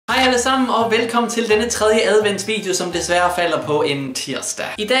Hej alle sammen og velkommen til denne tredje adventsvideo, som desværre falder på en tirsdag.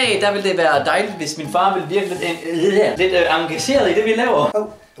 I dag der vil det være dejligt, hvis min far vil virke lidt engageret i det vi laver.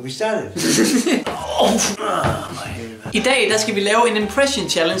 Vi startet. I dag der skal vi lave en impression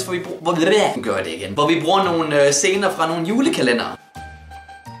challenge, hvor vi bruger nogle scener fra nogle julekalendere.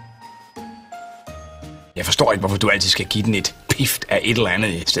 Jeg forstår ikke, hvorfor du altid skal give den et pift af et eller andet,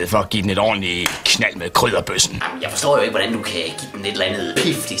 i stedet for at give den et ordentligt knald med krydderbøssen. Jamen, jeg forstår jo ikke, hvordan du kan give den et eller andet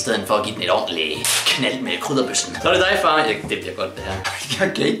pift, i stedet for at give den et ordentligt knald med krydderbøssen. Så er det dig, far. Det bliver godt, det her.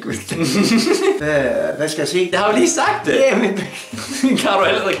 Jeg kan ikke huske det. Hvad skal jeg sige? Jeg har jo lige sagt det. Jamen. Kan du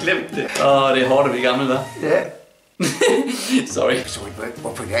allerede glemt det? Det er hårdt at blive gammel, hva'? Ja. Sorry. Jeg forstår ikke,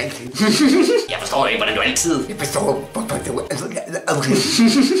 hvorfor jeg altid. Jeg forstår ikke, hvordan du altid. Jeg forstår, hvorfor du altid. Okay.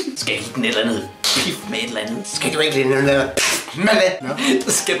 Skal jeg give den et eller andet pift med et eller andet? Skal du ikke lide noget der?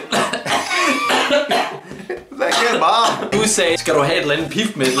 Skal du... Hvad kan jeg bare? Du sagde, skal du have et eller andet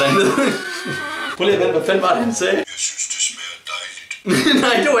pift med et eller andet? Prøv lige at vente, hvad fanden var det, han sagde? Jeg synes, det smager dejligt.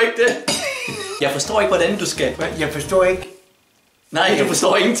 Nej, det var ikke det. Jeg forstår ikke, hvordan du skal. Jeg forstår ikke. Nej, du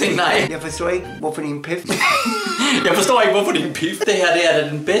forstår ingenting, nej. Jeg forstår ikke, hvorfor din pif. Jeg forstår ikke, hvorfor din pif. Det her, det er da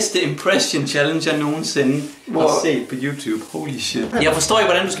den bedste impression challenge, jeg nogensinde har set på YouTube. Holy shit. Jeg forstår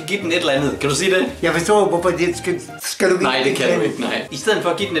ikke, hvordan du skal give den et eller andet. Kan du sige det? Jeg forstår, hvorfor det skal du give. Nej, det kan du ikke, nej. I stedet for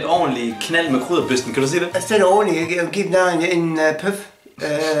at give den et ordentligt knald med krydderbøsten, kan du sige det? I stedet ordentligt, jeg give den en pif.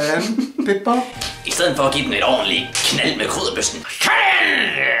 Pipper. I stedet for at give den et ordentligt knald med krydderbøsten.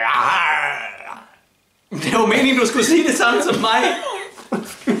 Det var jo meningen, du skulle sige det samme som mig.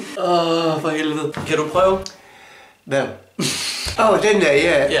 For helvede. Kan du prøve? Hvad? Den der,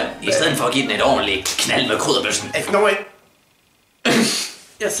 ja. Ja, i stedet for at give den et ordentligt knald med krydderbøsten.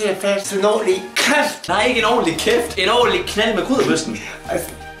 Jeg ser fast en ordentlig kæft. Nej, ikke en ordentlig kæft. En ordentlig knald med krydderbøsten. Altså,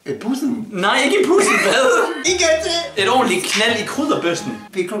 bussen? Nej, ikke i bussen. Hvad? Ikke det. Et ordentligt knald i krydderbøsten.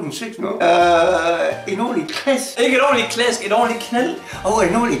 Vi er klokken 6 nu. En ordentlig klask. Ikke et ordentligt klask, et ordentligt knald.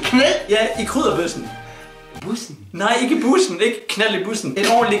 En ordentlig knald? Ja, i krydderbøsten. Bussen? Nej, ikke bussen. Ikke knald i bussen. En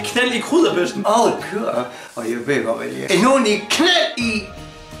ordentlig knald i krydderbøsten. Kører. Og jeg ved godt, hvad det er. En ordentlig knald i...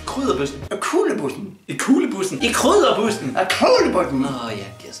 Krydderbøsten. Kuglebussen. I kuglebussen. I krydderbussen. Kuglebussen. Ja,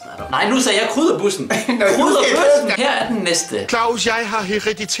 det er snart. Nej, nu sagde jeg krydderbussen. Krydderbussen. Her er den næste. Claus, jeg har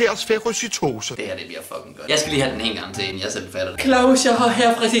hereditær sferocytose. Det her, det bliver fucking godt. Jeg skal lige have den en gang til, inden jeg selv fatter det. Claus, jeg har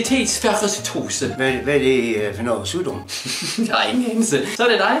hereditætsferocytose. Hvad er det for noget sygdom? Jeg har ingen anelse. Så er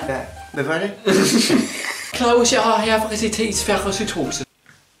det dig. Ja, hvad var det? Claus, jeg har hereditætsferocytose.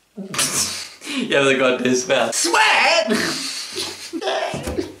 Jeg ved godt, det er svært. Svært!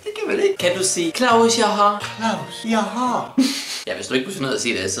 Kan du sige, Claus, jeg har... Claus, jeg har... Ja, hvis du ikke kunne finde noget at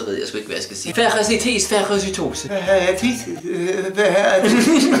sige det, så ved jeg sgu ikke, hvad jeg skal sige. Ferecitetsferocytose. Hvad er det?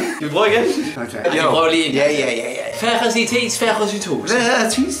 Skal vi prøve igen? Vi prøver lige en. Ja. Ferecitetsferocytose. Hvad er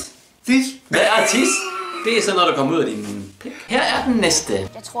tis? Hvad er tis? Det er sådan noget, der kommer ud af din pik. Her er den næste.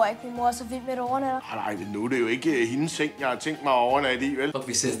 Jeg tror ikke, min mor er så vild med et overnatter. Nej, nu er det jo ikke hendes seng, jeg har tænkt mig at overnatte i, vel? Og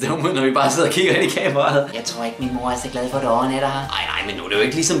vi ser dumme ud, når vi bare sidder og kigger ind i kameraet. Jeg tror ikke, min mor er så glad for, at du overnatter her. Nej, men nu er det jo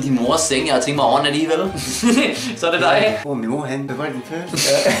ikke ligesom din mors seng, jeg har tænkt mig at overnatte i, vel? Så er det dig. Hvor min mor, hvad var den første?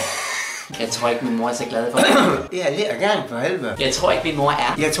 Jeg tror ikke, min mor er så glad for det. Jeg er lidt gerne for helvede. Jeg tror ikke, min mor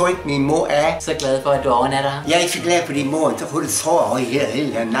er. Jeg tror ikke, min mor er så glad for, at du overnatter her. Jeg er ikke så glad for din mor, så hun sover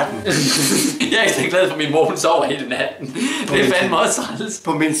hele natten. Jeg er ikke så glad for, min mor, hun sover hele natten. Det er fandme også træls.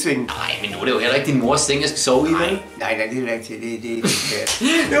 På min seng. Nej, men nu er det jo heller ikke din mors seng, jeg skal sove i, vel? Nej, det er rigtigt.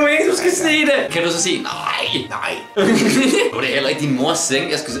 Det er jo ikke, du skal sige det. Kan du så sige, nej. Nu er det heller ikke din mors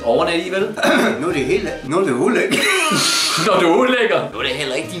seng, jeg skal overnatte i, vel? Nu er det ulækker. Når du er ulækker. Nu er det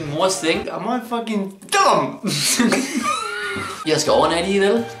heller ikke din mors seng. Jeg er fucking dum. Jeg skal overnatte i,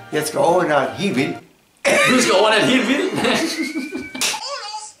 vel? Jeg skal overnatte helt vildt. Du skal overnatte helt vildt?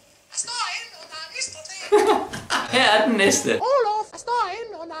 Her er den næste. Ja,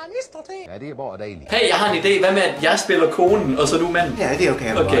 det er bare dejligt. Hey, jeg har en idé. Hvad med, at jeg spiller konen, og så er du manden? Ja, det er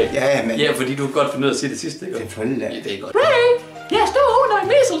okay. Okay. Ja, men... Ja, fordi du kan godt finde ud af at sige det sidste, ikke? Selvfølgelig. Ja, det er godt. Ray, jeg står under en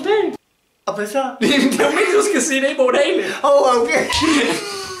mistelten. Og hvad så? Det er jo ikke, du skal sige det i Bodale. Okay.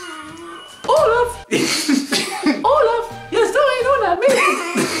 Olaf, jeg står ind under en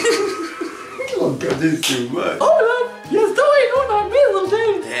mistelten. Olaf, jeg står ind under en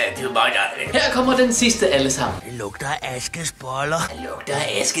mistelten. Ja, det er jo meget dejligt. Her kommer den sidste alle sammen. Det lugter af askesboller. Hallo, det er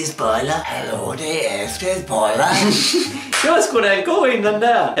askesboller. Det var sgu da en god en, den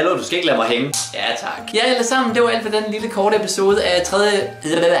der. Hallo, du skal ikke lade mig hænge. Ja, tak. Ja, alle sammen, det var alt for den lille korte episode af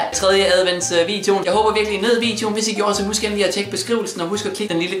tredje adventsvideoen. Jeg håber virkelig, I nød videoen. Hvis I gjorde, så husk endelig at tjekke beskrivelsen, og husk at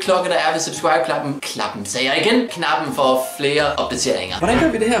klikke den lille klokke, der er ved subscribe-knappen. Sagde jeg igen. Knappen for flere opdateringer. Hvordan gør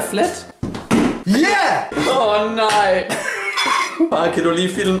vi det her flat? Ja! Åh, nej. Far, kan du lige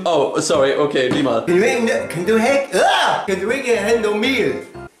filme? Sorry, okay, lige meget. Kan du ikke have noget mere?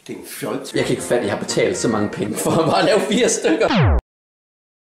 Det er en fjolt. Jeg kan ikke fatte, at jeg har betalt så mange penge for at bare lave 4 stykker.